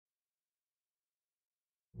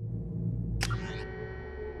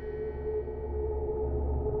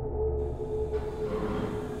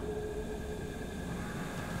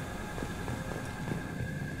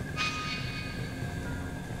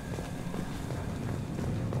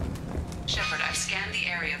Shepard, I've scanned the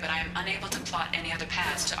area, but I am unable to plot any other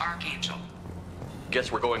paths to Archangel. Guess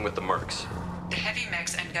we're going with the mercs. The heavy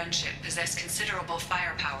mechs and gunship possess considerable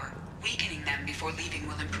firepower. Weakening them before leaving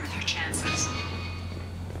will improve your chances.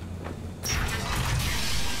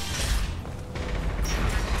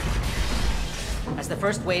 As the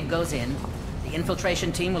first wave goes in, the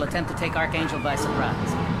infiltration team will attempt to take Archangel by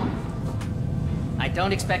surprise. I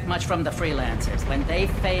don't expect much from the freelancers. When they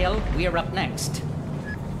fail, we're up next.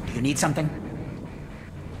 Do you need something?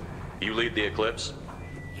 You lead the Eclipse?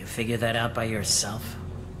 You figure that out by yourself?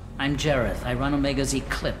 I'm Jareth. I run Omega's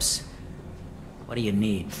Eclipse. What do you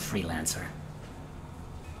need, freelancer?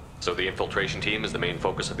 So the infiltration team is the main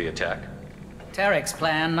focus of the attack? Tarek's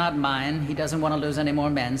plan, not mine. He doesn't want to lose any more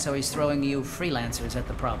men, so he's throwing you freelancers at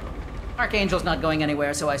the problem. Archangel's not going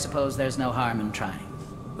anywhere, so I suppose there's no harm in trying.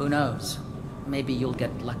 Who knows? Maybe you'll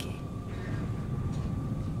get lucky.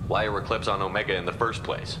 Why are Eclipse on Omega in the first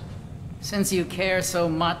place? Since you care so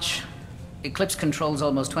much, Eclipse controls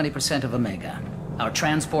almost 20% of Omega. Our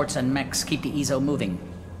transports and mechs keep the EZO moving.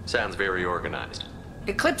 Sounds very organized.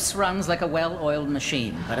 Eclipse runs like a well-oiled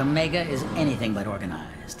machine, but Omega is anything but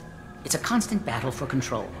organized. It's a constant battle for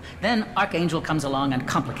control. Then Archangel comes along and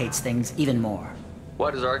complicates things even more.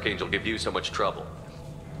 Why does Archangel give you so much trouble?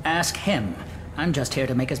 Ask him. I'm just here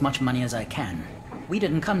to make as much money as I can. We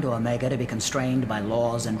didn't come to Omega to be constrained by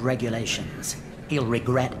laws and regulations. He'll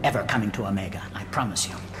regret ever coming to Omega, I promise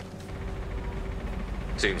you.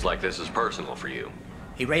 Seems like this is personal for you.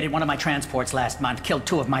 He raided one of my transports last month, killed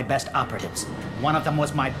 2 of my best operatives. One of them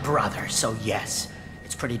was my brother, so yes,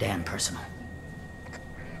 it's pretty damn personal.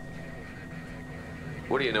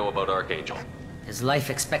 What do you know about Archangel? His life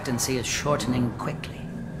expectancy is shortening quickly.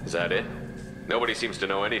 Is that it? Nobody seems to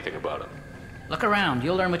know anything about him. Look around,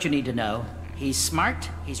 you'll learn what you need to know. He's smart,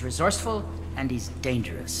 he's resourceful, and he's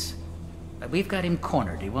dangerous. But we've got him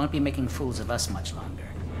cornered. He won't be making fools of us much longer.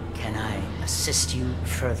 Can I assist you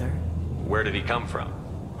further? Where did he come from?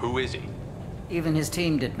 Who is he? Even his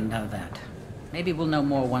team didn't know that. Maybe we'll know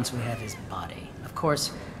more once we have his body. Of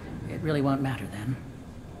course, it really won't matter then.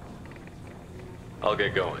 I'll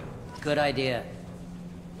get going. Good idea.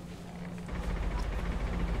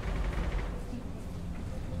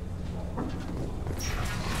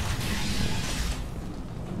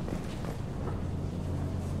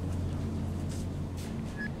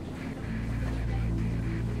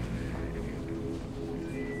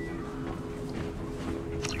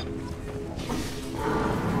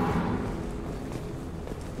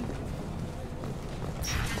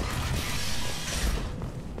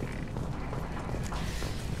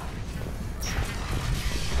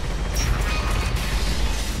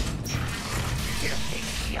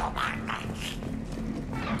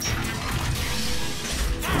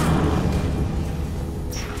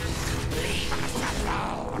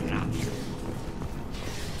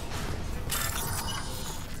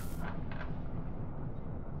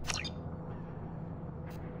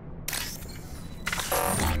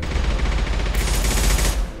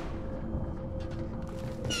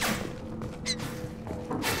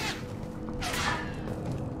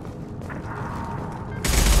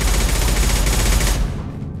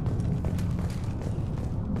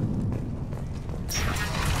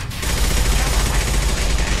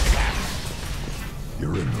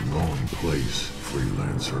 You're in the wrong place,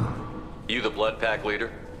 freelancer. You the Blood Pack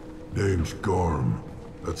leader? Name's Garm.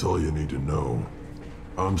 That's all you need to know.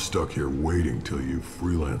 I'm stuck here waiting till you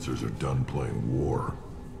freelancers are done playing war.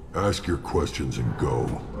 Ask your questions and go.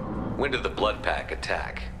 When did the Blood Pack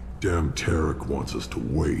attack? Damn Tarek wants us to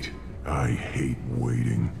wait. I hate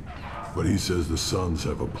waiting. But he says the Suns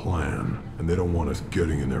have a plan, and they don't want us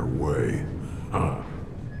getting in their way.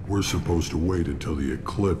 We're supposed to wait until the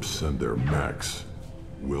Eclipse send their mechs.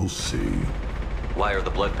 We'll see. Why are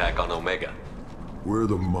the Blood Pack on Omega? We're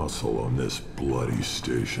the muscle on this bloody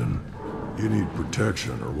station. You need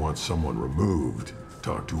protection or want someone removed,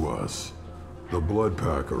 talk to us. The Blood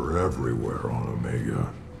Pack are everywhere on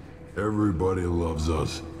Omega. Everybody loves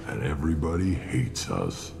us, and everybody hates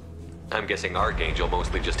us. I'm guessing Archangel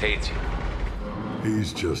mostly just hates you.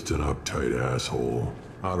 He's just an uptight asshole.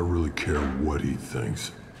 I don't really care what he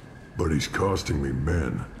thinks. But he's costing me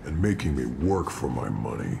men and making me work for my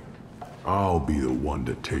money. I'll be the one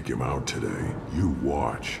to take him out today. You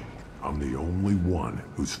watch. I'm the only one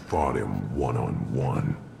who's fought him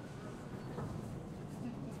one-on-one.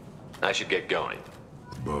 I should get going.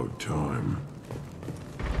 About time.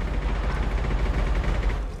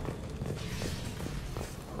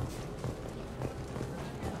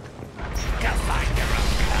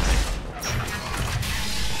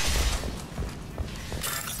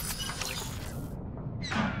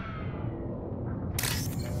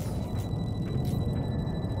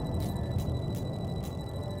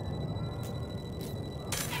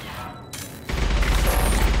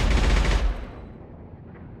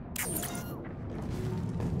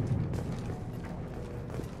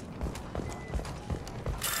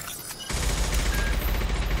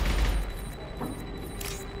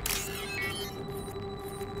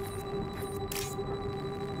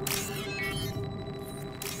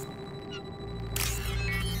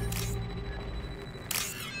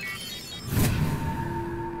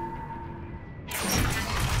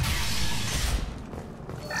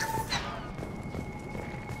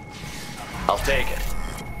 take it.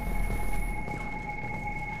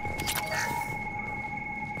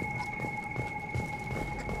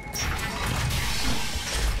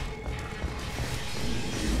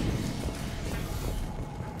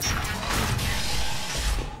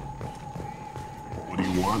 What do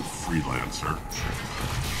you want, freelancer?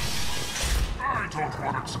 I don't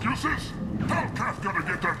want excuses. Tell Kafka to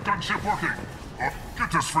get that gunship working.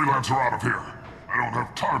 Get this freelancer out of here. I don't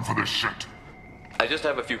have time for this shit. I just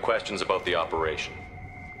have a few questions about the operation.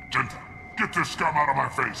 Gent, get this scum out of my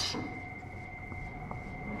face.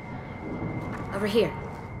 Over here.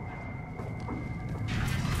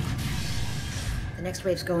 The next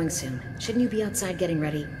wave's going soon. Shouldn't you be outside getting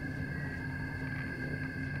ready?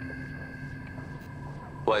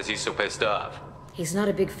 Why is he so pissed off? He's not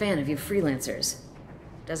a big fan of you freelancers.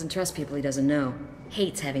 Doesn't trust people he doesn't know.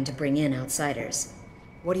 Hates having to bring in outsiders.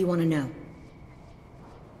 What do you want to know?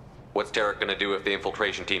 What's Tarek gonna do if the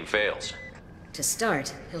infiltration team fails? To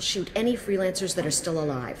start, he'll shoot any freelancers that are still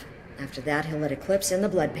alive. After that, he'll let Eclipse and the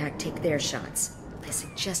Blood Pack take their shots. I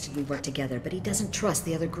suggested we work together, but he doesn't trust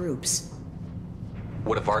the other groups.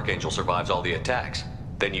 What if Archangel survives all the attacks?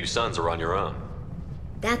 Then you sons are on your own.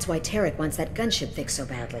 That's why Tarek wants that gunship fixed so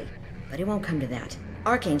badly. But it won't come to that.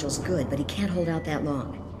 Archangel's good, but he can't hold out that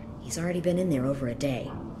long. He's already been in there over a day.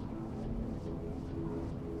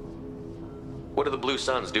 What do the Blue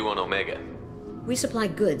Suns do on Omega? We supply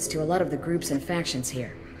goods to a lot of the groups and factions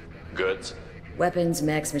here. Goods? Weapons,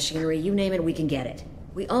 mechs, machinery, you name it, we can get it.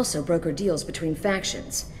 We also broker deals between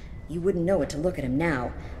factions. You wouldn't know it to look at him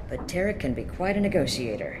now, but Tarek can be quite a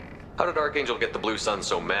negotiator. How did Archangel get the Blue Suns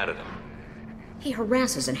so mad at him? He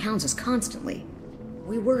harasses and hounds us constantly.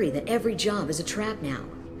 We worry that every job is a trap now.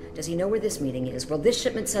 Does he know where this meeting is? Will this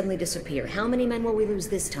shipment suddenly disappear? How many men will we lose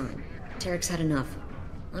this time? Tarek's had enough.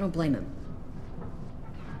 I don't blame him.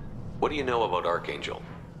 What do you know about Archangel?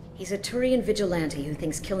 He's a Turian vigilante who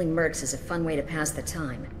thinks killing mercs is a fun way to pass the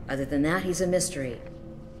time. Other than that, he's a mystery.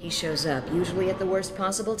 He shows up, usually at the worst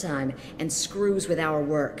possible time, and screws with our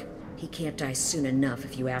work. He can't die soon enough,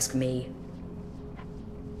 if you ask me.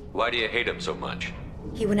 Why do you hate him so much?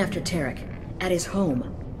 He went after Tarek, at his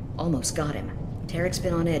home. Almost got him. Tarek's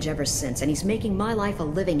been on edge ever since, and he's making my life a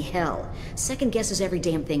living hell. Second guesses every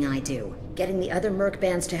damn thing I do. Getting the other merc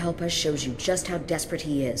bands to help us shows you just how desperate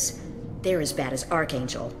he is. They're as bad as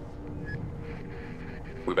Archangel.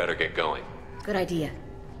 We better get going. Good idea.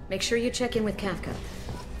 Make sure you check in with Kafka.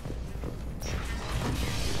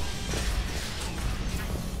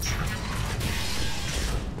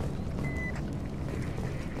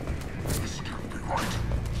 This can't be right.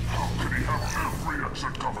 How can he have every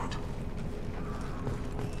exit covered?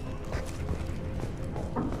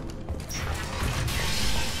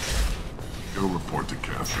 Go report to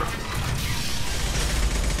Kafka.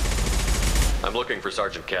 I'm looking for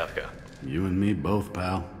Sergeant Kafka. You and me both,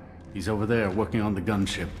 pal. He's over there working on the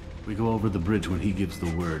gunship. We go over the bridge when he gives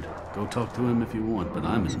the word. Go talk to him if you want, but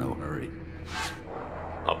I'm in no hurry.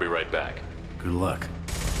 I'll be right back. Good luck.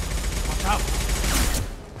 Watch out!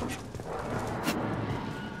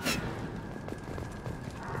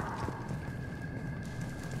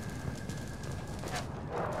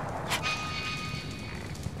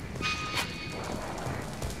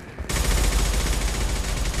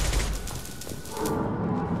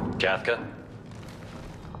 Kafka?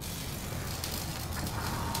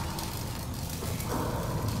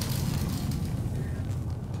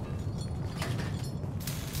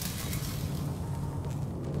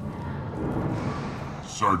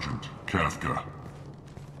 Sergeant Kafka.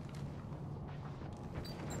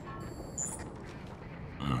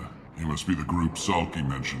 You must be the group Salky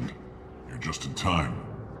mentioned. You're just in time.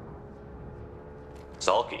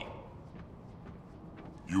 Salky?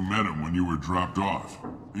 You met him when you were dropped off.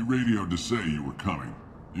 He radioed to say you were coming.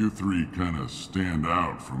 You three kinda stand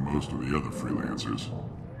out from most of the other freelancers.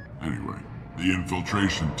 Anyway, the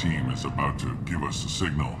infiltration team is about to give us a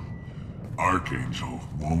signal. Archangel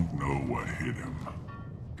won't know what hit him.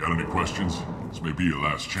 Got any questions? This may be your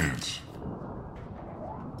last chance.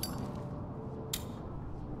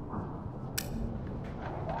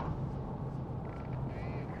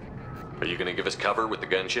 Are you gonna give us cover with the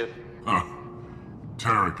gunship? Huh.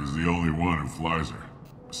 Tarek is the only one who flies her.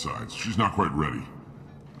 Besides, she's not quite ready.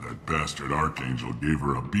 That bastard Archangel gave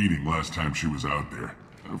her a beating last time she was out there.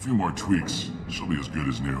 A few more tweaks, she'll be as good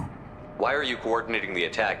as new. Why are you coordinating the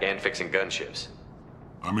attack and fixing gunships?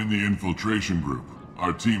 I'm in the infiltration group.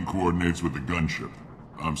 Our team coordinates with the gunship.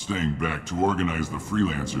 I'm staying back to organize the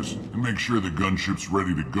freelancers and make sure the gunship's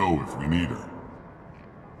ready to go if we need her.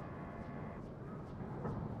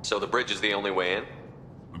 So the bridge is the only way in?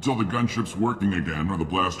 Until the gunship's working again or the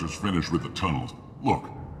blasters finish with the tunnels. Look,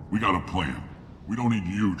 we got a plan. We don't need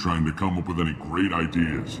you trying to come up with any great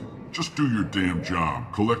ideas. Just do your damn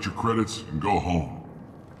job, collect your credits, and go home.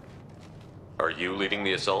 Are you leading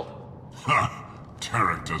the assault? Ha!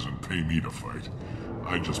 Tarek doesn't pay me to fight.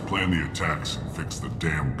 I just plan the attacks and fix the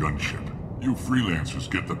damn gunship. You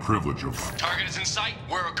freelancers get the privilege of... Target is in sight.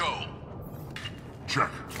 Where a go?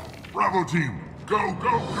 Check. Bravo team, go,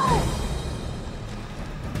 go, go!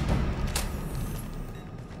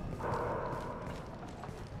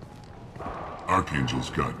 Archangel's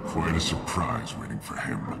got quite a surprise waiting for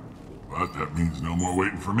him. But that means no more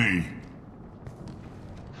waiting for me.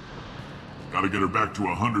 Gotta get her back to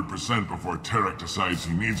 100% before Tarek decides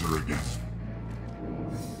he needs her again.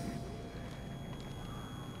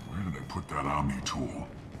 Where did I put that Omni tool?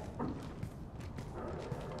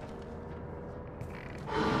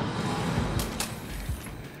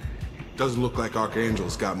 Doesn't look like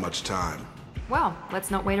Archangel's got much time. Well, let's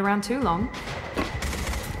not wait around too long.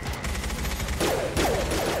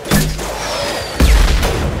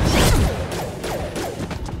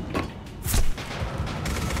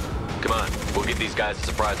 Come on, we'll give these guys a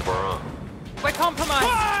surprise of our own. We're compromised!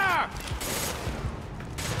 Fire!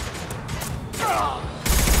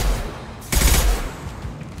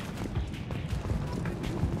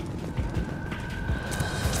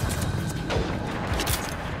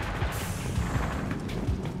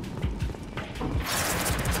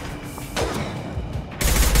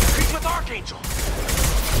 He's with Archangel!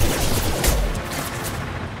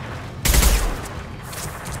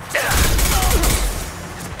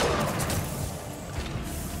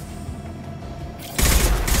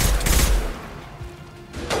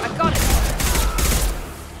 I've got it!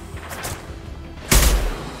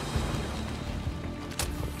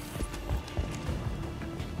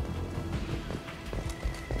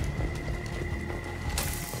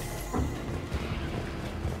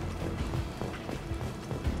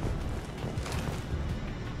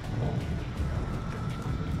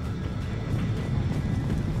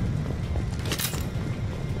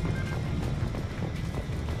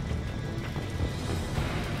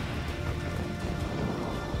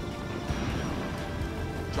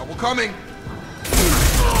 Trouble coming!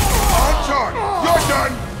 On target! You're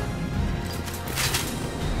done!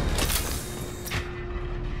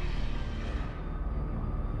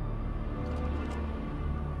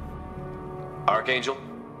 Archangel?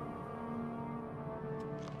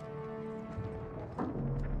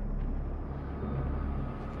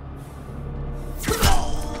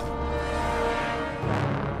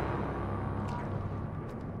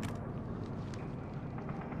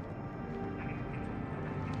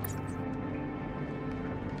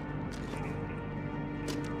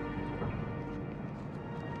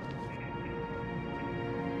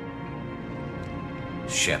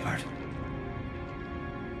 Shepard.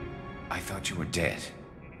 I thought you were dead.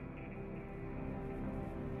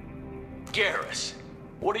 Garrus,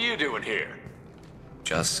 what are you doing here?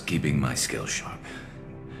 Just keeping my skills sharp.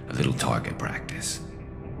 A little target practice.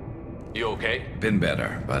 You okay? Been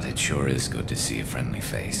better, but it sure is good to see a friendly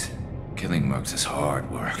face. Killing mercs is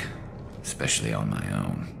hard work, especially on my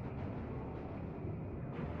own.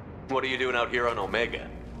 What are you doing out here on Omega?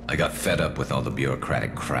 I got fed up with all the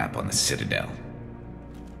bureaucratic crap on the Citadel.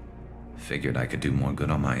 Figured I could do more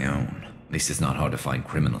good on my own. At least it's not hard to find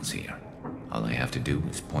criminals here. All I have to do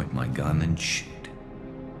is point my gun and shoot.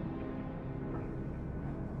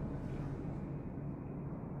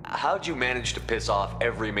 How'd you manage to piss off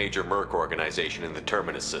every major merc organization in the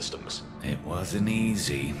Terminus systems? It wasn't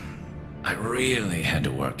easy. I really had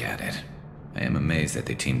to work at it. I am amazed that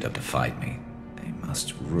they teamed up to fight me. They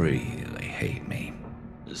must really hate me.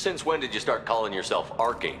 Since when did you start calling yourself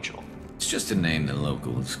Archangel? It's just a name the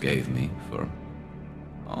locals gave me for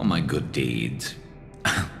all my good deeds.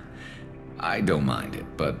 I don't mind it,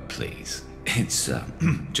 but please, it's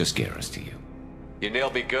just Garrus to you. You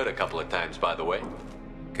nailed me good a couple of times, by the way.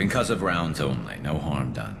 Concussive rounds only, no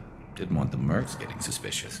harm done. Didn't want the mercs getting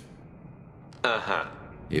suspicious. Uh-huh.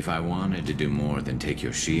 If I wanted to do more than take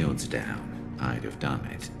your shields down, I'd have done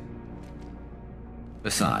it.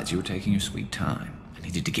 Besides, you were taking your sweet time. I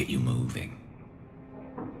needed to get you moving.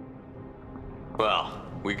 Well,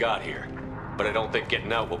 we got here, but I don't think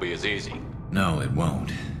getting out will be as easy. No, it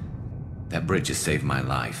won't. That bridge has saved my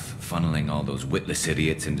life, funneling all those witless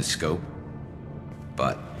idiots into scope.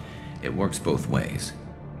 But it works both ways.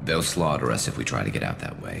 They'll slaughter us if we try to get out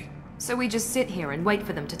that way. So we just sit here and wait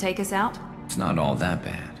for them to take us out? It's not all that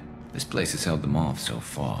bad. This place has held them off so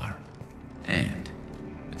far. And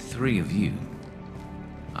with 3 of you,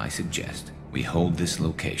 I suggest we hold this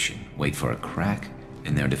location, wait for a crack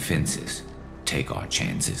in their defenses, take our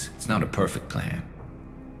chances. It's not a perfect plan,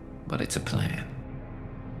 but it's a plan.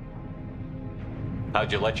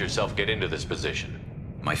 How'd you let yourself get into this position?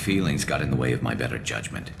 My feelings got in the way of my better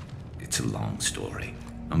judgment. It's a long story.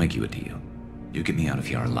 I'll make you a deal. You get me out of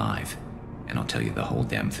here alive, and I'll tell you the whole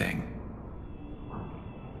damn thing.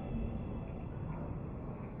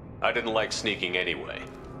 I didn't like sneaking anyway.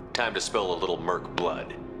 Time to spill a little merc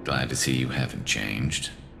blood. Glad to see you haven't changed.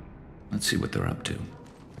 Let's see what they're up to.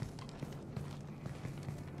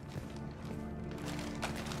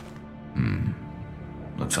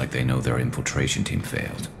 Looks like they know their infiltration team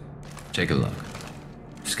failed. Take a look.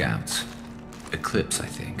 Scouts. Eclipse, I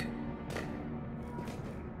think.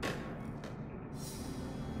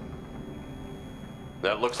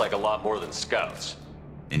 That looks like a lot more than scouts.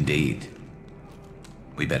 Indeed.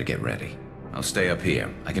 We better get ready. I'll stay up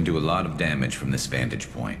here. I can do a lot of damage from this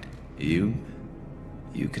vantage point. You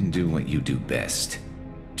can do what you do best.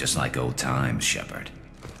 Just like old times, Shepard.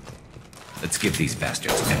 Let's give these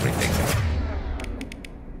bastards everything.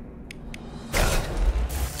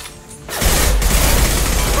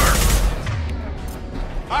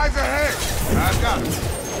 Eyes ahead! I've got it.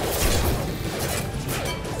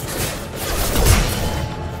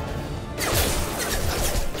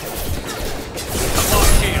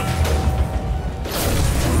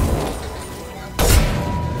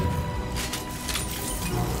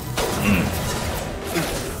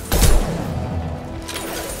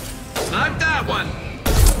 Not that one!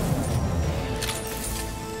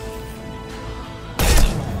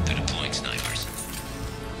 They're deploying snipers.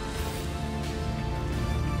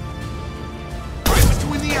 Right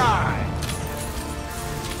between the eyes!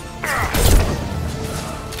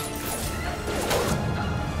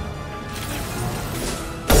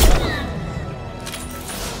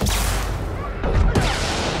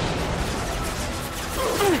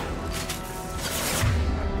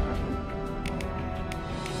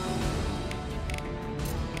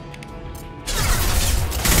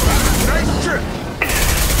 Nice trip!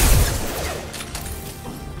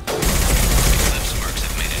 Eclipse mercs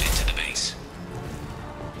have made it into the base.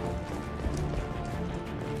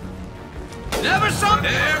 Never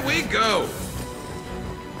something! There we go!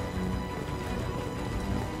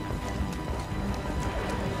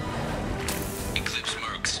 Eclipse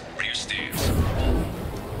mercs, rear stairs.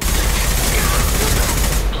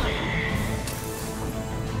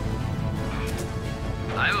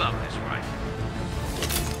 I love this rifle.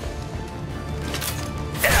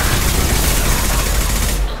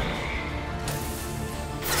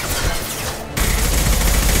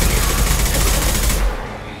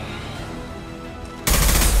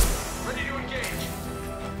 Ready to engage.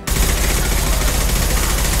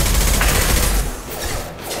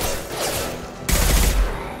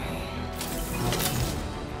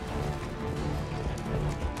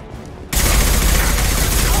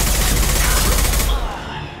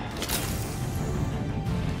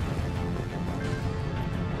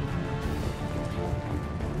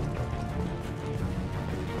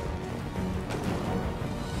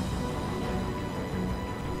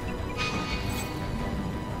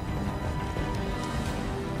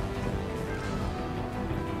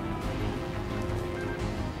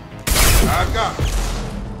 I've got it.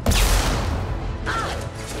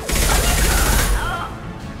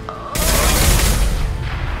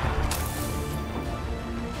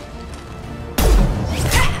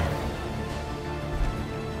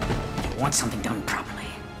 Want something done properly.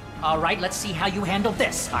 All right, let's see how you handle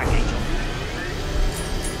this, Archangel.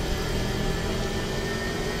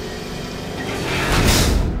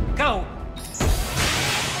 Go!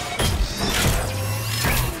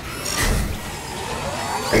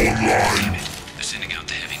 Online! They're sending out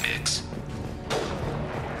the heavy mix.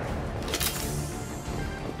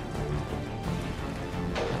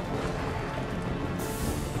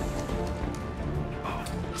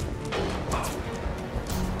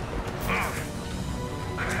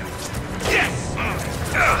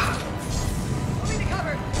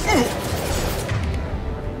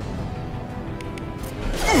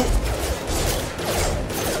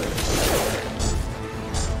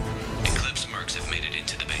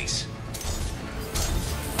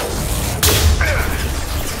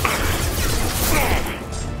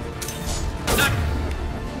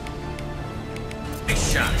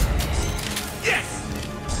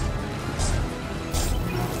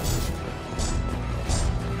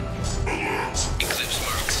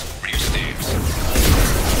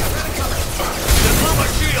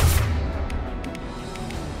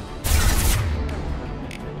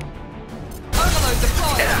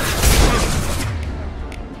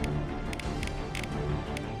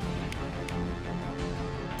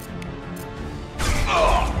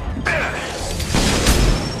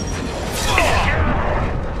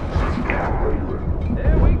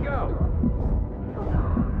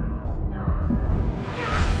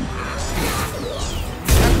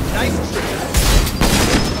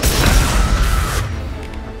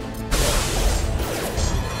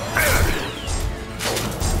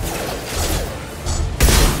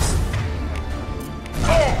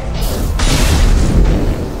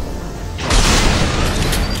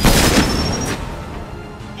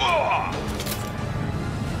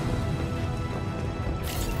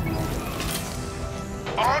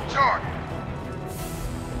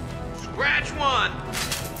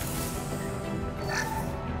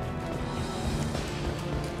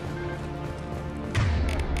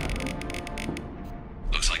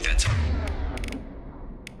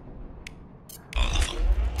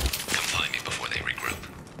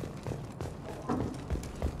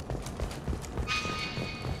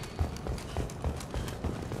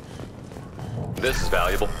 This is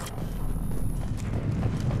valuable.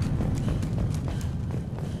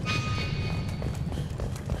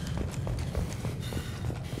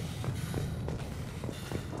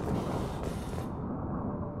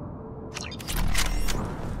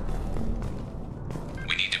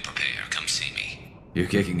 We need to prepare. Come see me. You're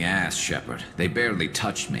kicking ass, Shepard. They barely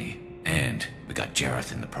touched me. And we got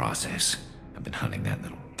Jareth in the process. I've been hunting that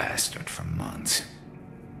little bastard for months.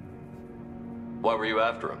 Why were you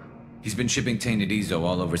after him? He's been shipping tainted Ezo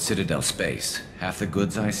all over Citadel space. Half the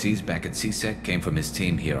goods I seized back at CSEC came from his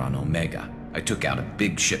team here on Omega. I took out a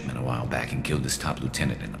big shipment a while back and killed his top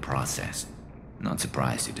lieutenant in the process. Not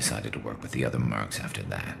surprised he decided to work with the other mercs after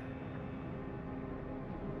that.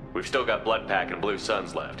 We've still got Bloodpack and Blue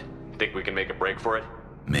Suns left. Think we can make a break for it?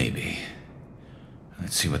 Maybe.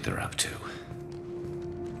 Let's see what they're up to.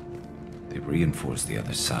 They reinforced the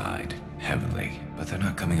other side, heavily, but they're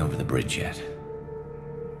not coming over the bridge yet.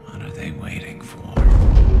 What are they waiting for?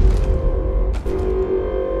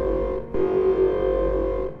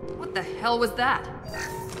 What the hell was that?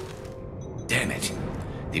 Damn it.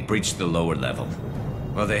 They breached the lower level.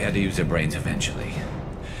 Well, they had to use their brains eventually.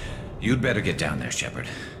 You'd better get down there, Shepard.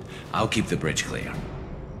 I'll keep the bridge clear.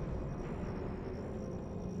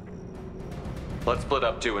 Let's split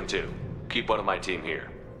up 2 and 2. Keep one of my team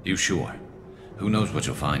here. You sure? Who knows what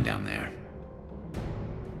you'll find down there?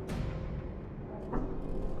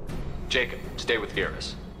 Jacob, stay with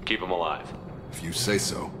Garrus. Keep him alive. If you say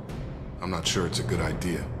so. I'm not sure it's a good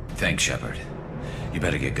idea. Thanks, Shepard. You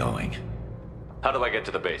better get going. How do I get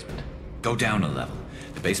to the basement? Go down a level.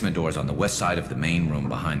 The basement door is on the west side of the main room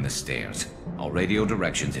behind the stairs. I'll radio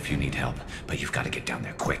directions if you need help, but you've got to get down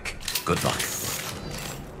there quick. Good luck.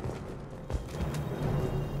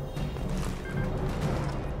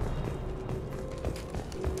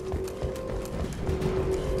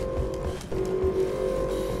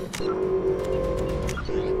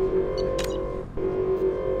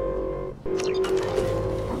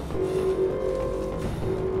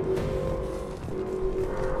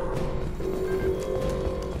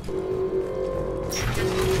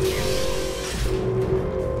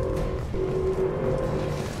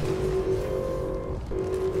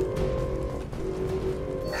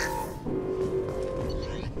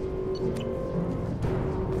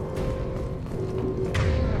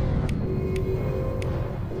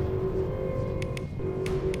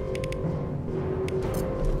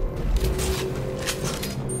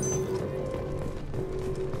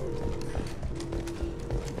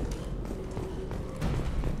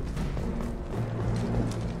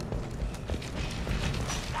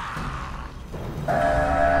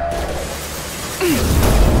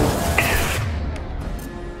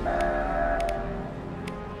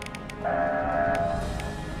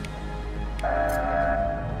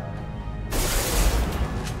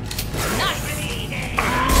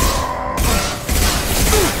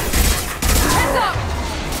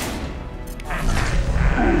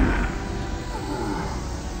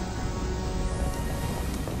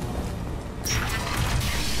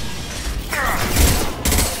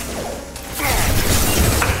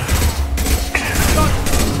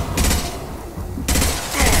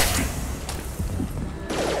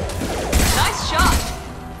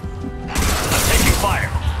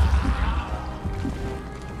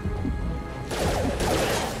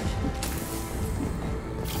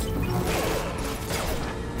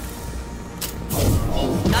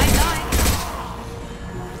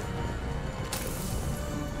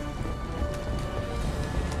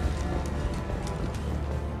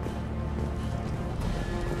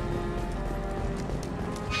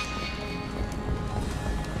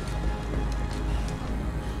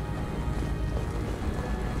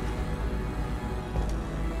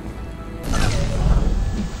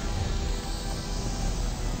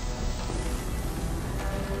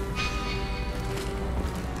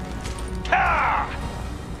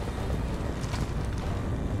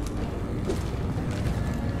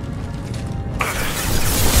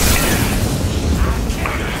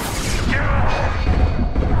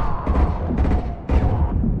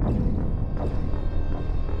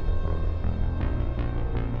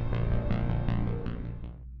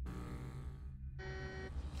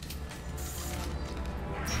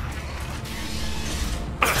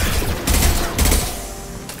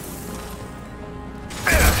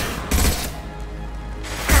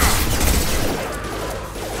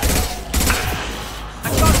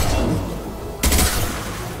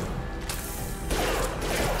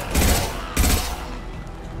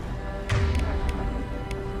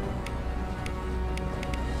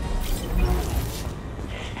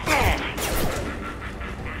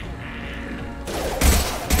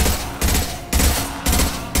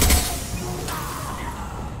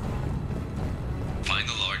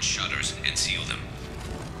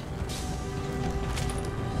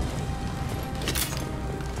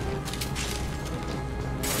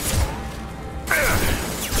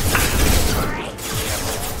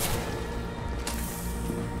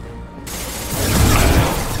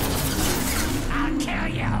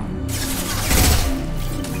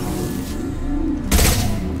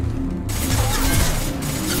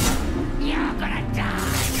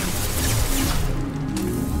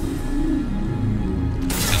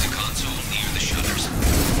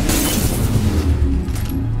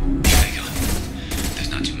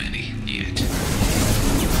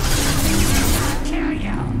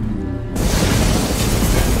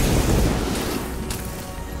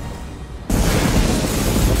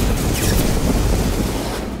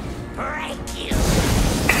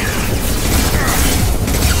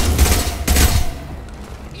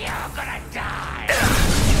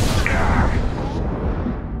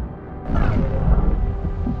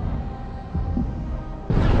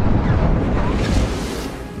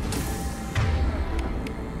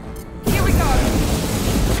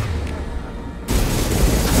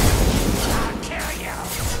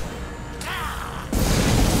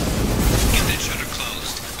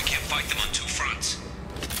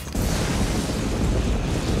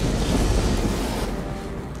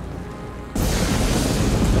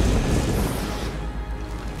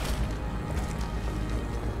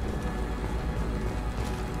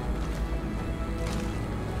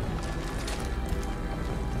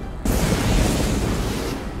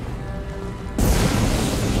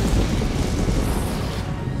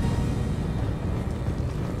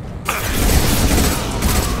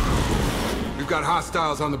 got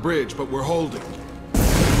hostiles on the bridge, but we're holding.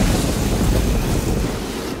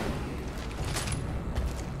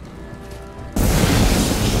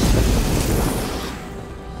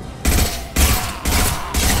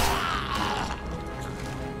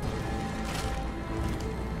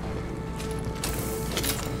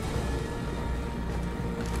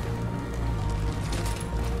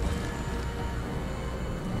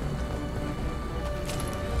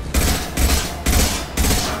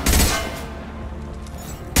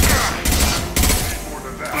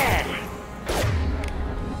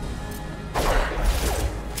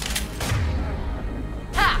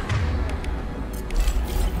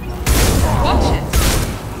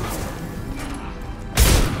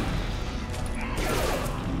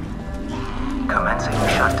 Commencing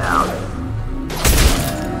shutdown.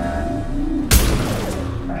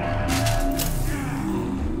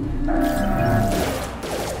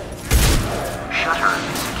 Shutter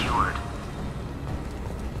secured.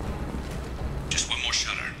 Just one more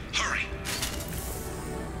shutter. Hurry!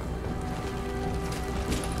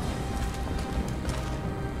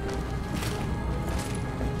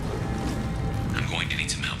 I'm going to need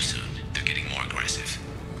some help soon. They're getting more aggressive.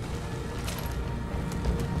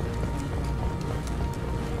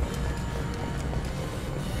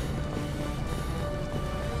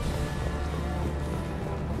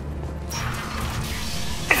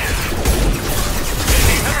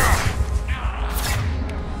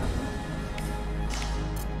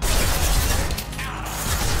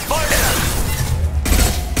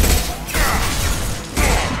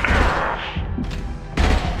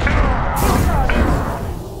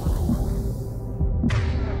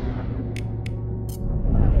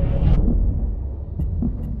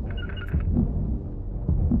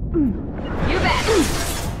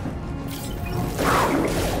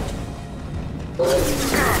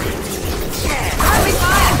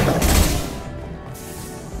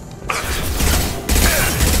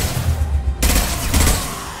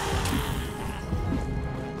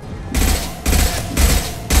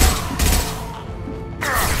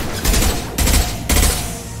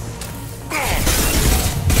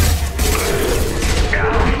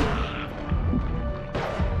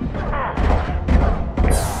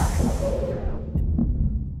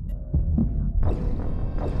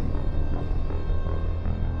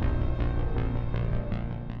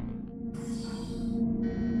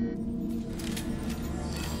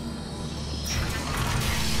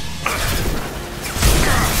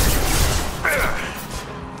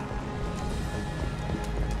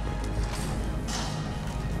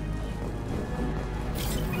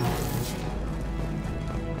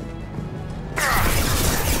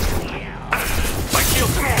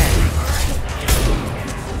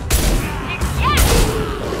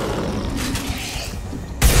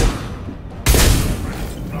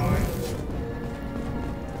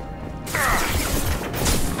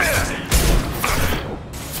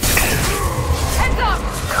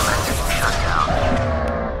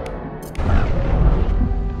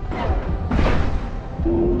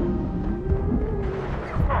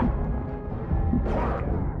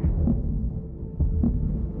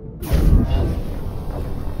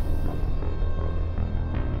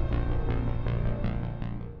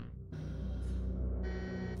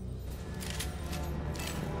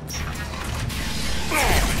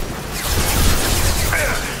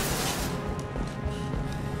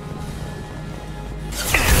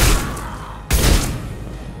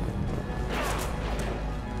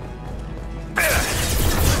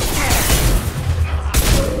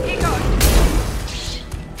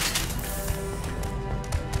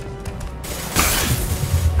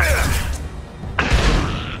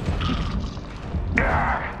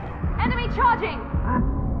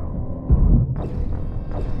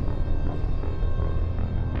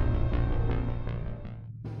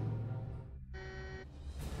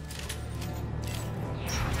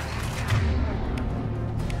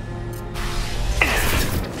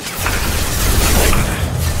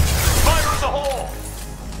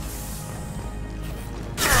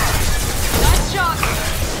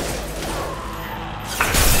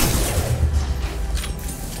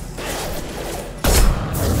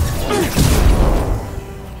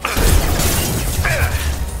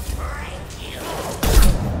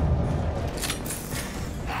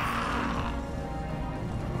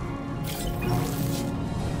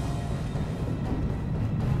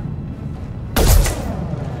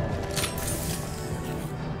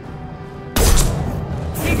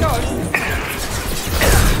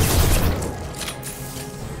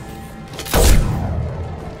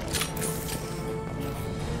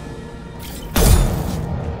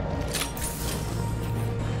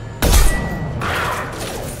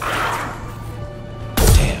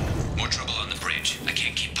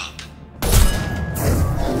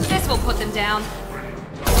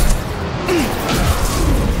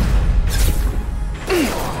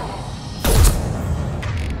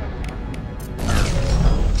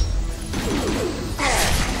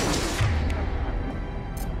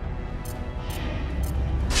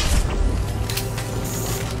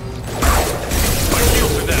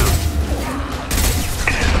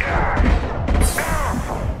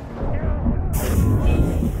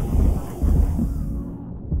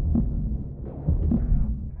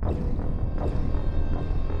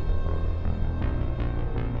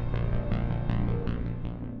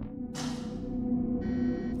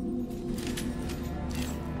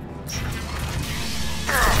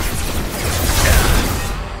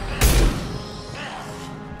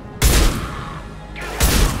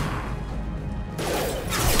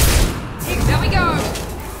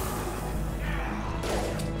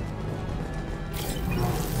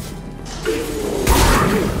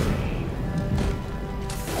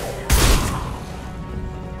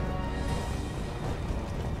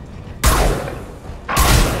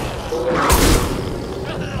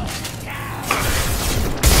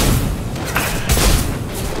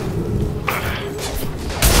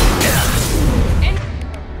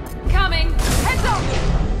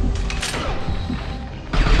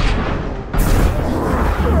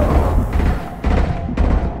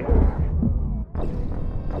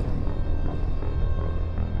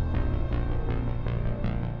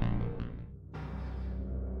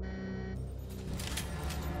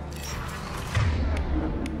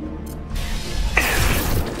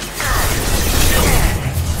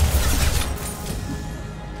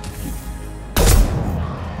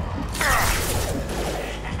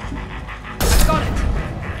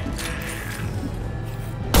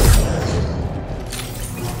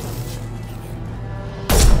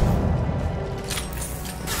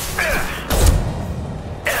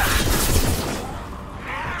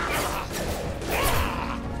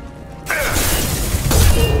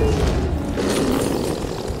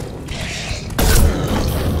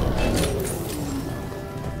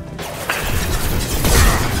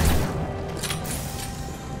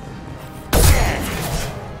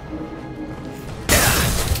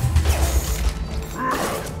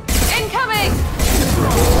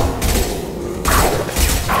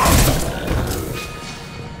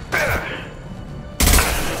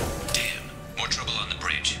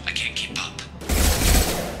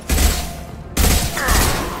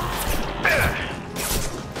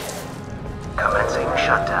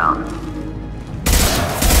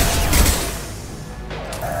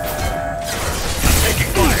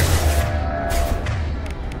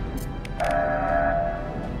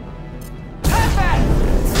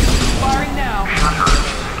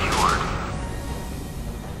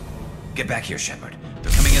 Get back here, Shepard.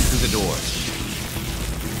 They're coming in through the doors.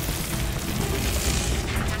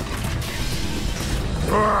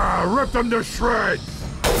 Rip them to shreds!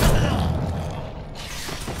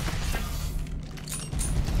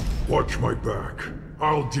 Watch my back.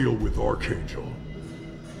 I'll deal with Archangel.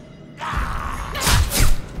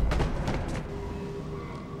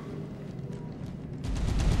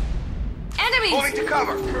 Enemies! Moving to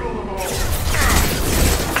cover.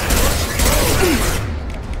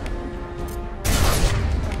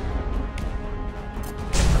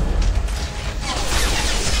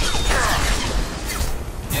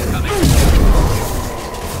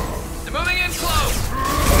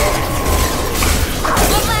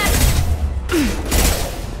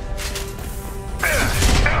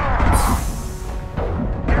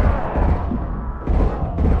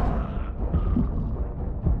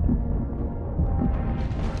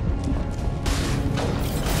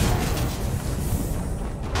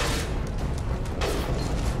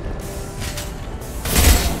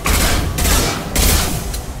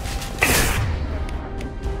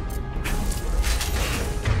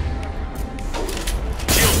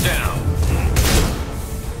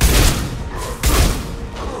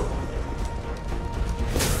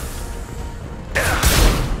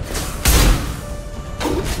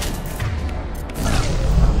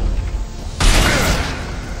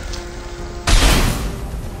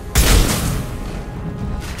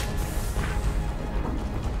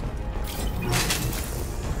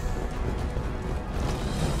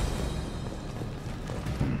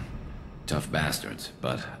 Tough bastards,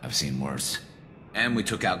 but I've seen worse. And we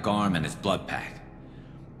took out Garm and his blood pack.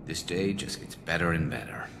 This day just gets better and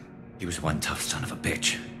better. He was one tough son of a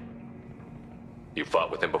bitch. You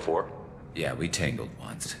fought with him before? Yeah, we tangled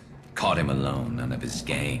once. Caught him alone, none of his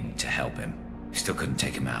gang to help him. Still couldn't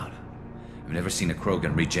take him out. I've never seen a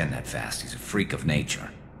Krogan regen that fast. He's a freak of nature.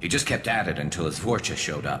 He just kept at it until his Vorcha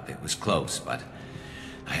showed up. It was close, but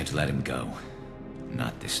I had to let him go.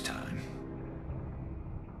 Not this time.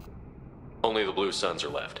 Only the Blue Suns are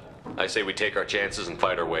left. I say we take our chances and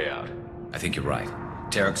fight our way out. I think you're right.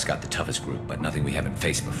 Tarek's got the toughest group, but nothing we haven't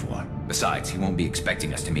faced before. Besides, he won't be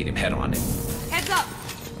expecting us to meet him head-on. Heads up!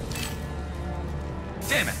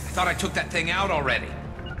 Damn it! I thought I took that thing out already.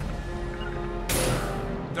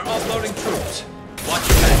 They're offloading troops. Watch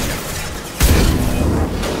your back, Shepard.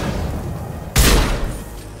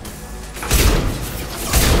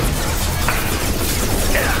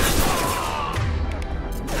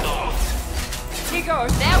 Here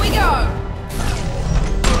goes. There we go!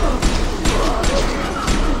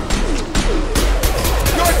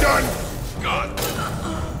 You're done! God.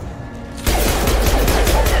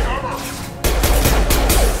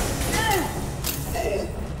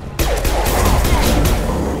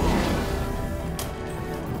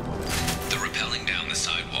 They're rappelling down the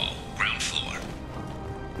sidewall, ground floor.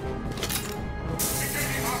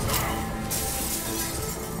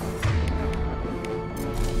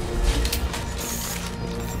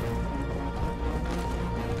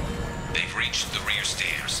 They've reached the rear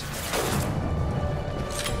stairs.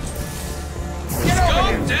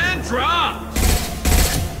 Scoped and dropped!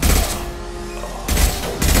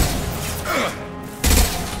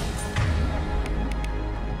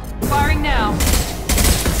 Firing now.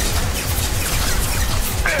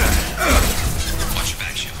 Watch your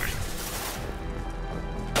back, Shepard.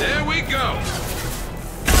 There we go!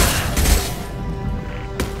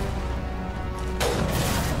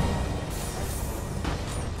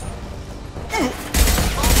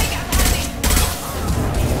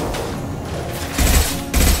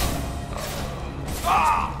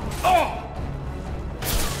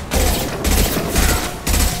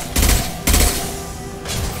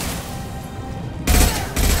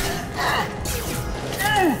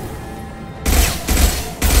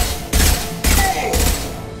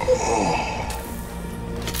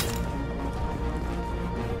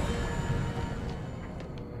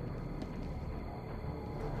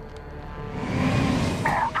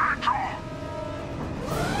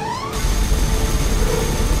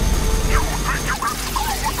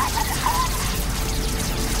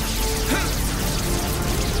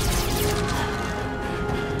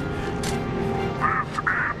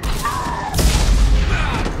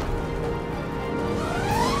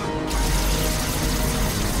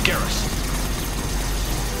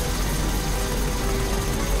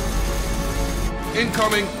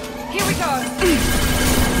 Incoming! Here we go!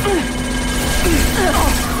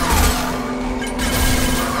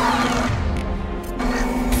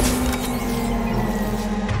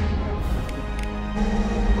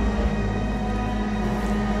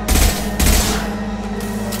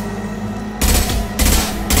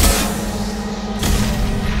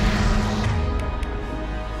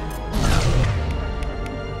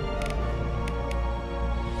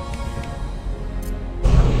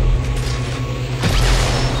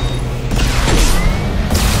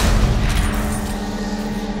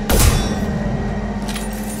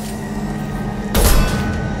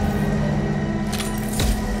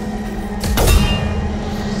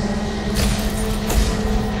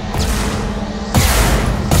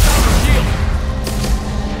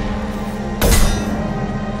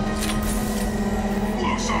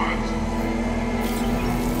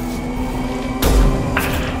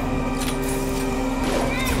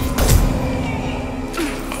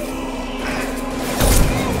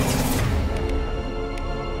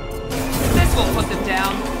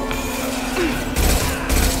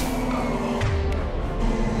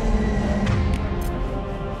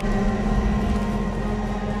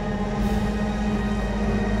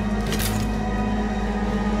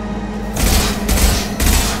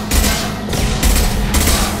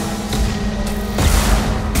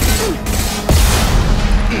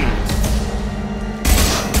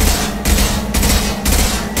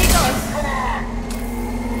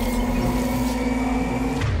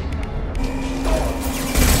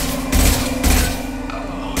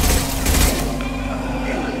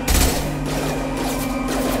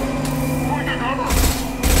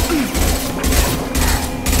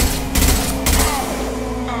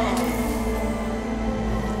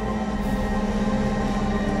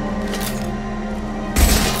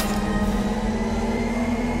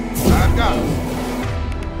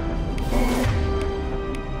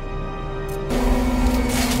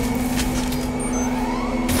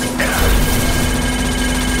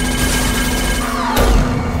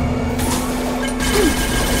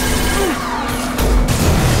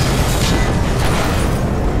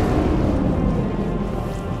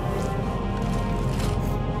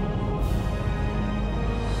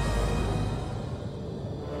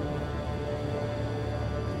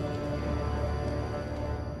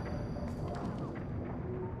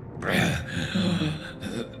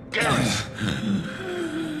 Garrus!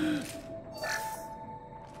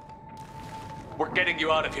 We're getting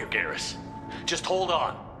you out of here, Garrus. Just hold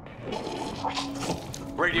on.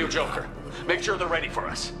 Radio Joker, make sure they're ready for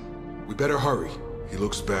us. We better hurry. He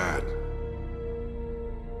looks bad.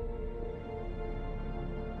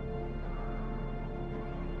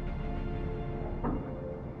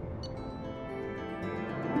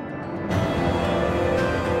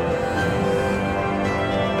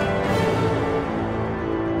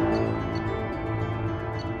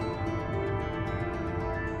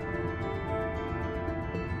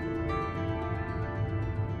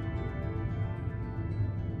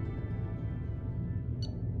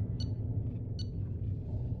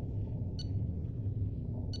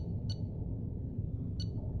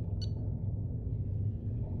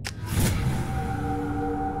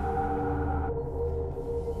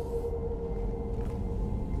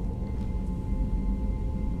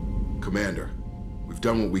 Commander, we've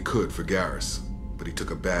done what we could for Garrus, but he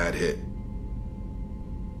took a bad hit.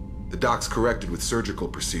 The doc's corrected with surgical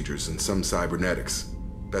procedures and some cybernetics.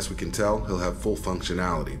 Best we can tell, he'll have full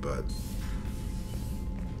functionality, but...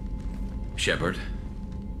 Shepard?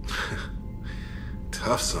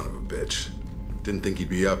 Tough son of a bitch. Didn't think he'd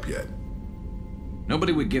be up yet.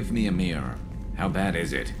 Nobody would give me a mirror. How bad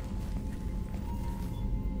is it?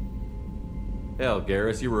 Hell,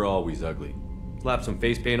 Garrus, you were always ugly. Slap some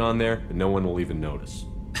face paint on there, and no one will even notice.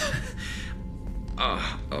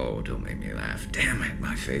 Oh, don't make me laugh. Damn it,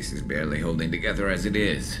 my face is barely holding together as it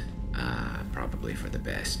is. Probably for the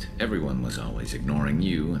best. Everyone was always ignoring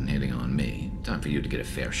you and hitting on me. Time for you to get a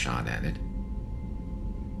fair shot at it.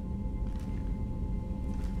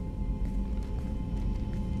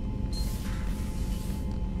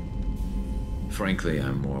 Frankly,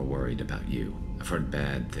 I'm more worried about you. I've heard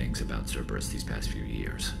bad things about Cerberus these past few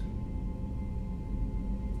years.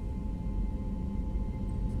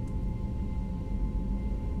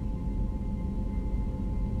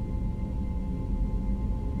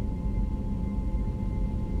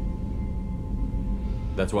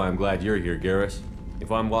 That's why I'm glad you're here, Garrus.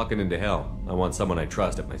 If I'm walking into hell, I want someone I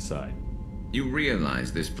trust at my side. You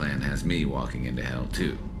realize this plan has me walking into hell,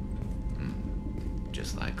 too.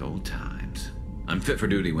 Just like old times. I'm fit for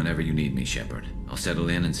duty whenever you need me, Shepard. I'll settle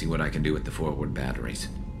in and see what I can do with the forward batteries.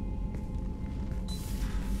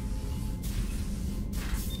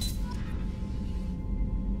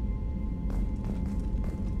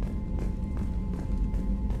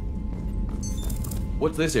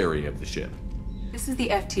 What's this area of the ship? This is the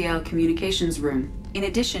FTL communications room. In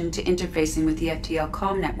addition to interfacing with the FTL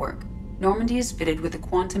comm network, Normandy is fitted with a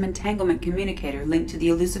quantum entanglement communicator linked to the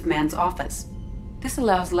Elusive Man's office. This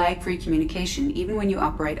allows lag-free communication even when you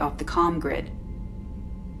operate off the comm grid.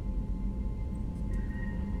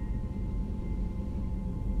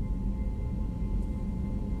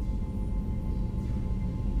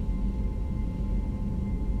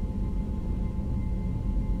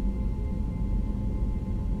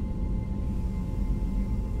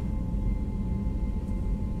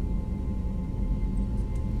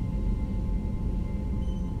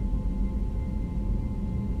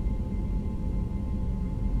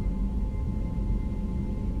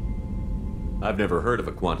 I've never heard of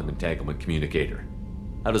a quantum entanglement communicator.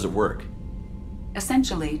 How does it work?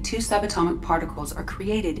 Essentially, two subatomic particles are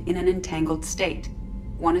created in an entangled state.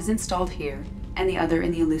 One is installed here, and the other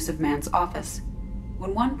in the Elusive Man's office.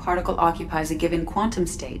 When one particle occupies a given quantum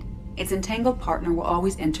state, its entangled partner will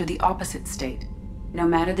always enter the opposite state, no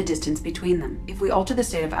matter the distance between them. If we alter the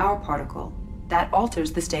state of our particle, that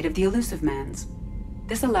alters the state of the Elusive Man's.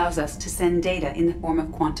 This allows us to send data in the form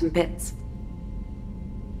of quantum bits.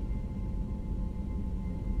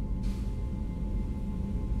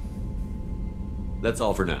 That's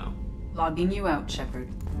all for now. Logging you out, Shepard.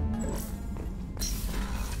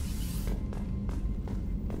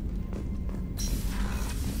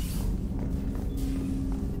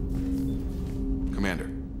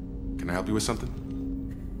 Commander, can I help you with something?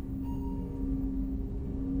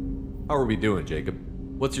 How are we doing, Jacob?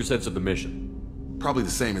 What's your sense of the mission? Probably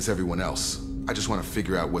the same as everyone else. I just want to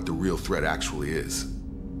figure out what the real threat actually is.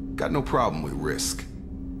 Got no problem with risk.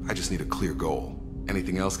 I just need a clear goal.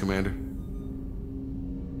 Anything else, Commander?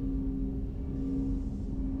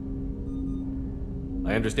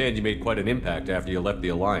 I understand you made quite an impact after you left the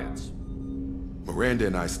Alliance. Miranda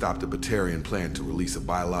and I stopped a Batarian plan to release a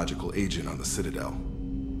biological agent on the Citadel.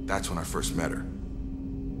 That's when I first met her.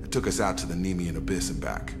 It took us out to the Nemean Abyss and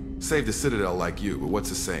back. Saved the Citadel like you, but what's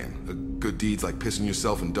the saying? A good deed's like pissing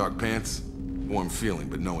yourself in dark pants? Warm feeling,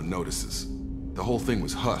 but no one notices. The whole thing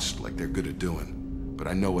was hushed like they're good at doing. But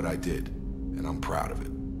I know what I did, and I'm proud of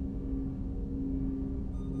it.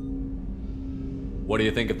 What do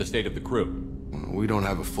you think of the state of the crew? We don't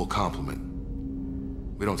have a full complement.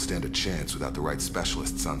 We don't stand a chance without the right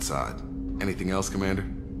specialists on side. Anything else, Commander?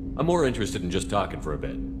 I'm more interested in just talking for a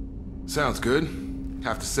bit. Sounds good.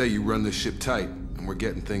 Have to say you run this ship tight, and we're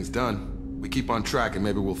getting things done. We keep on track and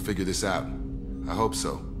maybe we'll figure this out. I hope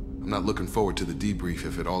so. I'm not looking forward to the debrief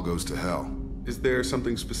if it all goes to hell. Is there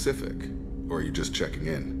something specific? Or are you just checking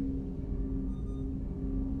in?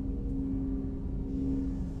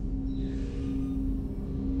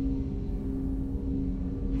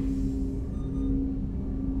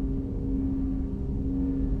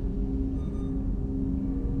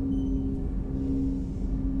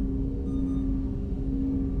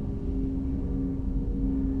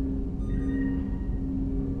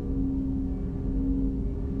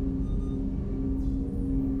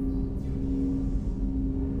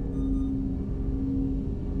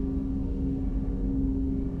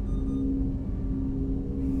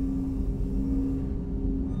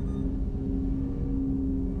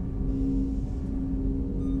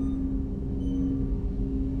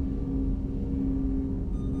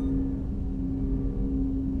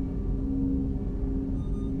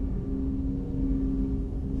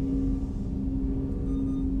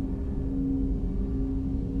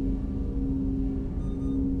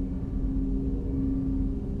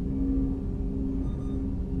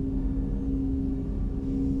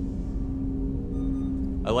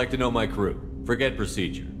 I like to know my crew. Forget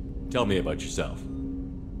procedure. Tell me about yourself.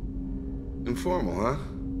 Informal, huh?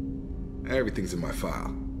 Everything's in my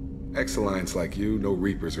file. Ex-Alliance like you, no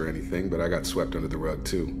Reapers or anything, but I got swept under the rug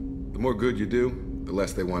too. The more good you do, the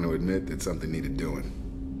less they want to admit that something needed doing.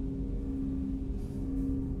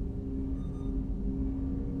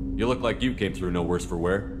 You look like you came through no worse for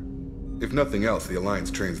wear. If nothing else, the Alliance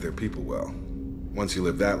trains their people well. Once you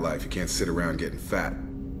live that life, you can't sit around getting fat.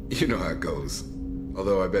 You know how it goes.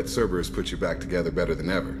 Although I bet Cerberus put you back together better than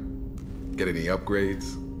ever. Get any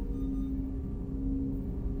upgrades?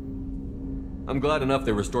 I'm glad enough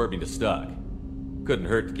they restored me to stock. Couldn't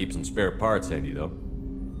hurt to keep some spare parts handy, though.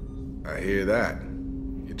 I hear that.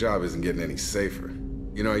 Your job isn't getting any safer.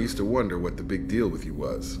 You know, I used to wonder what the big deal with you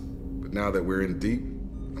was. But now that we're in deep,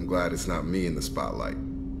 I'm glad it's not me in the spotlight.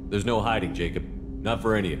 There's no hiding, Jacob. Not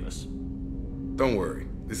for any of us. Don't worry.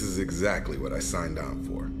 This is exactly what I signed on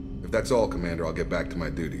for. If that's all, Commander, I'll get back to my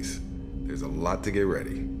duties. There's a lot to get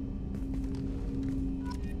ready.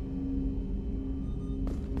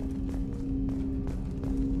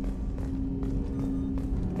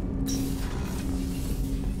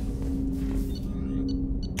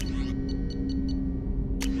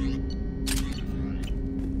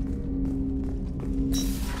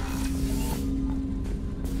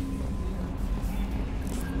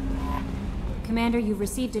 Commander, you've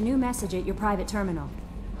received a new message at your private terminal.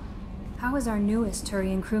 How is our newest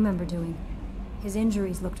Turian crew member doing? His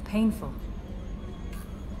injuries looked painful.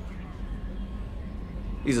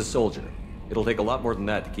 He's a soldier. It'll take a lot more than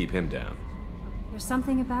that to keep him down. There's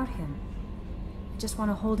something about him. I just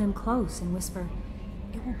want to hold him close and whisper,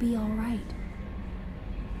 "It will be all right."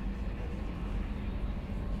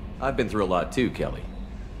 I've been through a lot too, Kelly.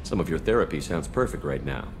 Some of your therapy sounds perfect right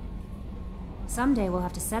now. Someday we'll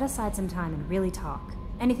have to set aside some time and really talk.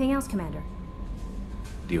 Anything else, Commander?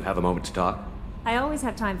 Do you have a moment to talk? I always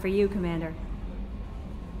have time for you, Commander.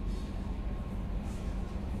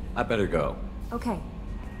 I better go. Okay.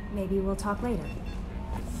 Maybe we'll talk later.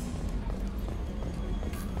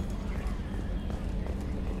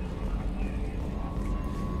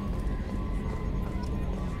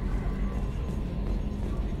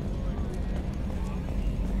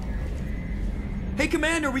 Hey,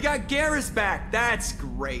 Commander, we got Garrus back. That's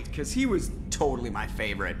great, because he was totally my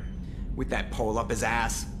favorite. With that pole up his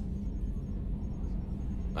ass.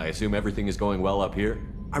 I assume everything is going well up here?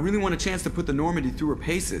 I really want a chance to put the Normandy through her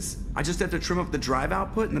paces. I just have to trim up the drive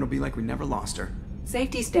output and it'll be like we never lost her.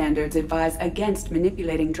 Safety standards advise against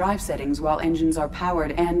manipulating drive settings while engines are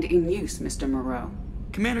powered and in use, Mr. Moreau.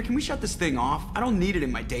 Commander, can we shut this thing off? I don't need it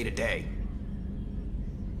in my day-to-day.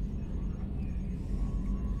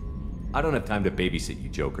 I don't have time to babysit you,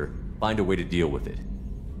 Joker. Find a way to deal with it.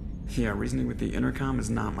 Yeah, reasoning with the intercom is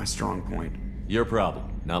not my strong point. Your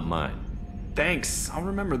problem, not mine. Thanks, I'll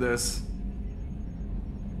remember this.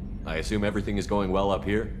 I assume everything is going well up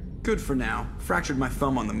here? Good for now. Fractured my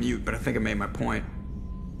thumb on the mute, but I think I made my point.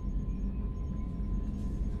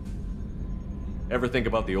 Ever think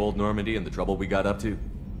about the old Normandy and the trouble we got up to?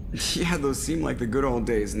 Yeah, those seem like the good old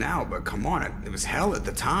days now, but come on, it was hell at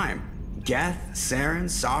the time. Geth, Saren,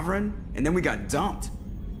 Sovereign, and then we got dumped.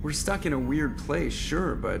 We're stuck in a weird place,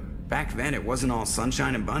 sure, but back then it wasn't all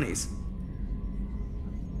sunshine and bunnies.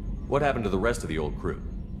 What happened to the rest of the old crew?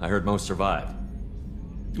 I heard most survived.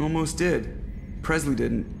 Almost did. Presley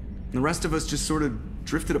didn't. The rest of us just sort of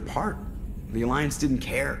drifted apart. The Alliance didn't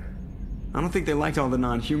care. I don't think they liked all the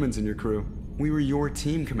non-humans in your crew. We were your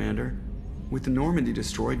team, Commander. With the Normandy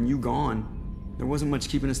destroyed and you gone, there wasn't much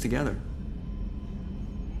keeping us together.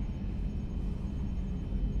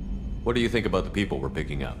 What do you think about the people we're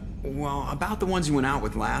picking up? Well, about the ones you went out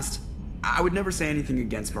with last, I would never say anything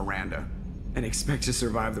against Miranda and expect to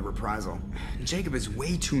survive the reprisal. Jacob is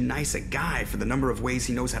way too nice a guy for the number of ways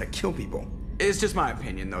he knows how to kill people. It's just my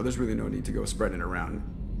opinion, though. There's really no need to go spreading it around.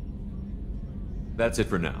 That's it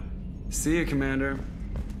for now. See you, Commander.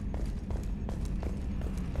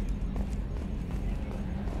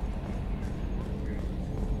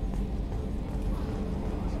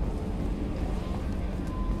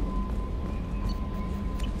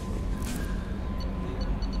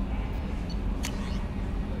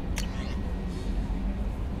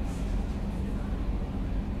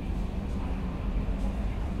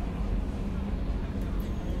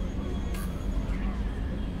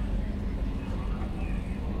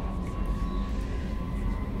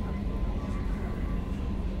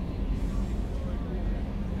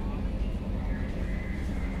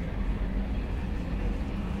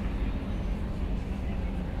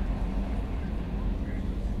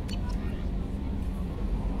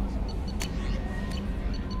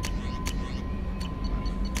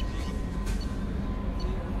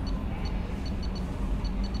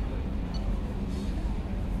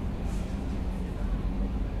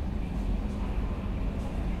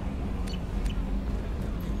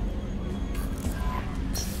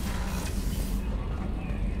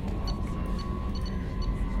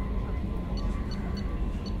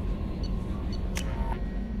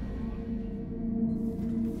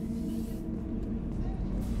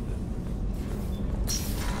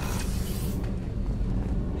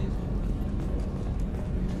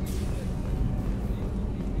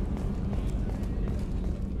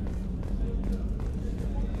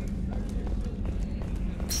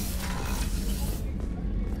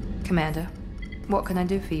 Commander, what can I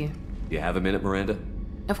do for you? You have a minute, Miranda?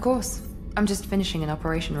 Of course. I'm just finishing an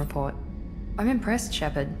operation report. I'm impressed,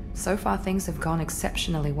 Shepard. So far things have gone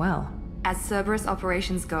exceptionally well. As Cerberus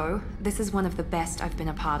operations go, this is one of the best I've been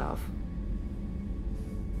a part of.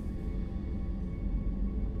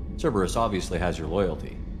 Cerberus obviously has your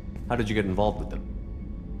loyalty. How did you get involved with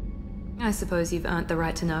them? I suppose you've earned the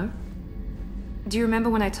right to know. Do you remember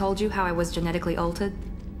when I told you how I was genetically altered?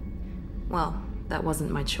 Well, that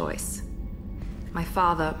wasn't my choice. My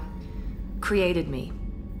father created me.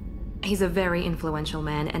 He's a very influential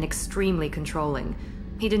man and extremely controlling.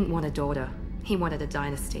 He didn't want a daughter. He wanted a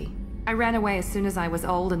dynasty. I ran away as soon as I was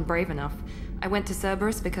old and brave enough. I went to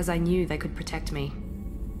Cerberus because I knew they could protect me.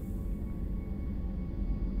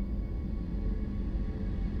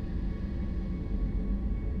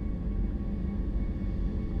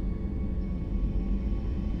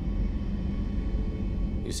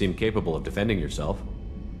 You seem capable of defending yourself.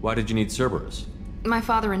 Why did you need Cerberus? My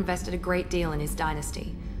father invested a great deal in his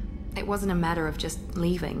dynasty. It wasn't a matter of just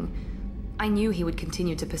leaving. I knew he would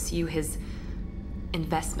continue to pursue his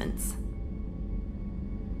investments.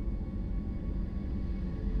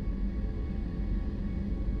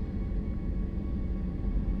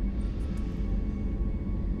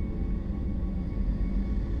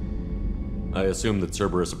 I assume that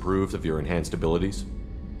Cerberus approved of your enhanced abilities?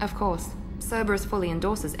 Of course. Cerberus fully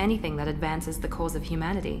endorses anything that advances the cause of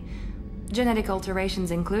humanity. Genetic alterations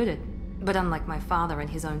included. But unlike my father and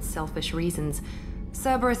his own selfish reasons,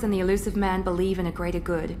 Cerberus and the Elusive Man believe in a greater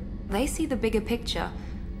good. They see the bigger picture,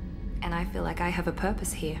 and I feel like I have a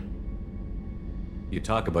purpose here. You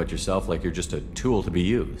talk about yourself like you're just a tool to be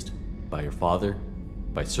used. By your father?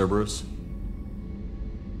 By Cerberus?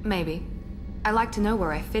 Maybe. I like to know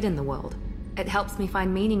where I fit in the world. It helps me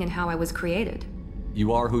find meaning in how I was created.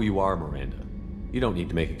 You are who you are, Miranda. You don't need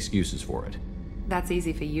to make excuses for it. That's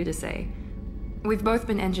easy for you to say. We've both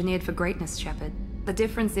been engineered for greatness, Shepard. The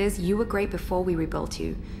difference is you were great before we rebuilt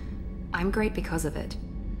you. I'm great because of it.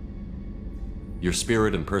 Your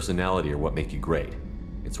spirit and personality are what make you great.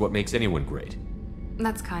 It's what makes anyone great.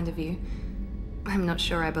 That's kind of you. I'm not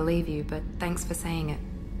sure I believe you, but thanks for saying it.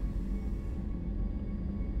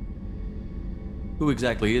 Who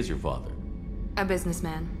exactly is your father? A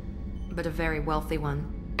businessman, but a very wealthy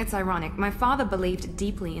one. It's ironic, my father believed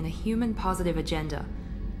deeply in a human-positive agenda.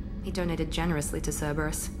 He donated generously to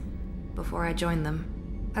Cerberus before I joined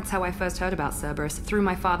them. That's how I first heard about Cerberus, through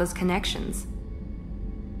my father's connections.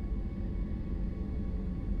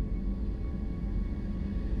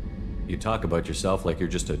 You talk about yourself like you're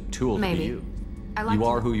just a tool to be used. I like you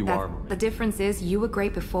are who you are, Miranda. The difference is you were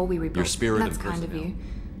great before we rebuilt. Your spirit That's and kind of you.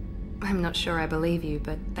 I'm not sure I believe you,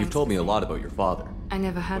 but You've told me a lot about your father. I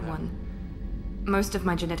never had one. Most of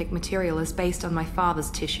my genetic material is based on my father's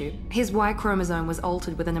tissue. His Y chromosome was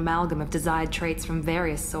altered with an amalgam of desired traits from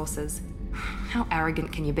various sources. How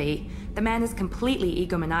arrogant can you be? The man is completely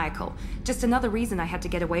egomaniacal. Just another reason I had to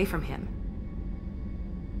get away from him.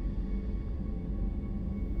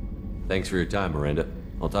 Thanks for your time, Miranda.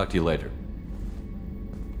 I'll talk to you later.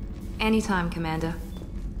 Anytime, Commander.